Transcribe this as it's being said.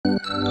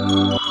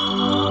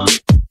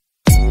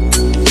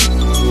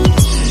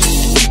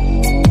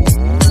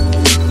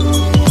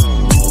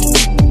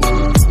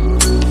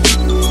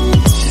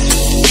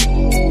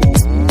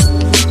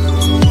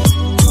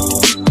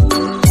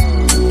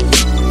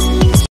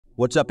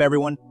What's up,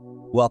 everyone?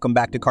 Welcome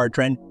back to Car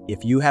Trend.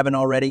 If you haven't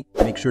already,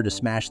 make sure to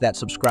smash that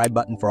subscribe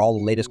button for all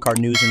the latest car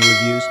news and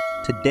reviews.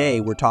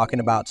 Today, we're talking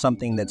about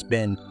something that's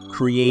been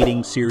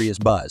creating serious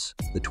buzz,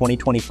 the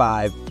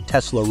 2025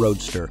 Tesla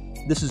Roadster.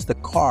 This is the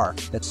car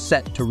that's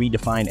set to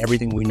redefine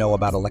everything we know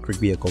about electric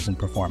vehicles and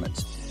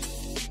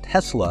performance.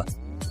 Tesla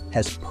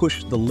has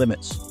pushed the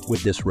limits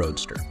with this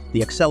Roadster.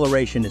 The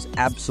acceleration is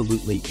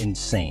absolutely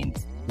insane.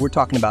 We're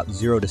talking about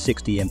 0 to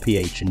 60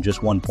 mph in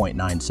just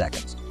 1.9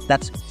 seconds.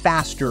 That's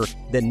faster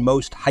than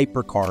most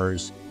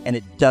hypercars, and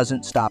it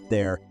doesn't stop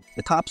there.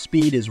 The top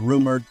speed is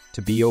rumored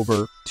to be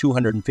over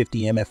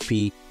 250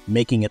 mfp,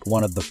 making it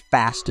one of the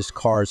fastest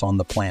cars on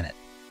the planet.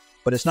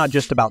 But it's not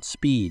just about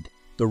speed.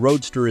 The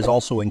Roadster is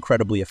also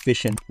incredibly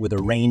efficient with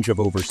a range of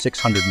over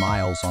 600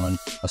 miles on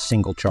a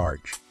single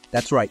charge.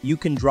 That's right, you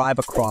can drive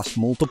across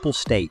multiple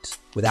states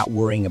without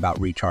worrying about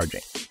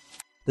recharging.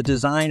 The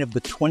design of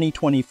the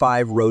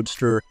 2025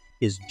 Roadster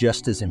is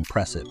just as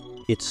impressive.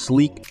 It's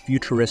sleek,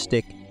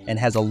 futuristic, and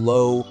has a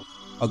low,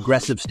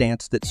 aggressive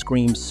stance that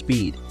screams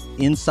speed.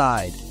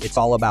 Inside, it's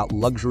all about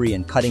luxury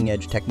and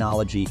cutting-edge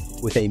technology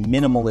with a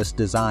minimalist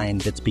design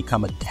that's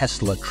become a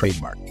Tesla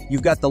trademark.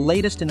 You've got the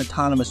latest in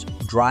autonomous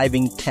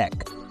driving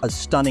tech, a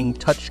stunning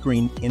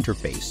touchscreen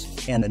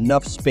interface, and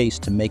enough space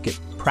to make it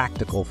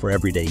practical for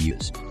everyday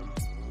use.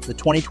 The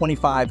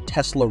 2025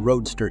 Tesla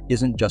Roadster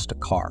isn't just a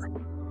car.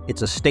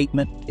 It's a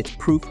statement. It's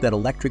proof that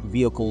electric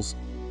vehicles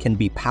can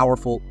be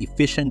powerful,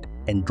 efficient,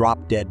 and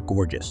drop-dead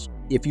gorgeous.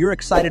 If you're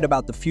excited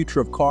about the future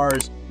of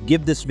cars,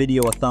 give this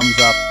video a thumbs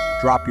up,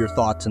 drop your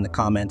thoughts in the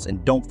comments,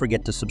 and don't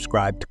forget to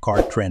subscribe to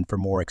Car Trend for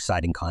more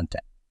exciting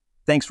content.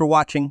 Thanks for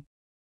watching.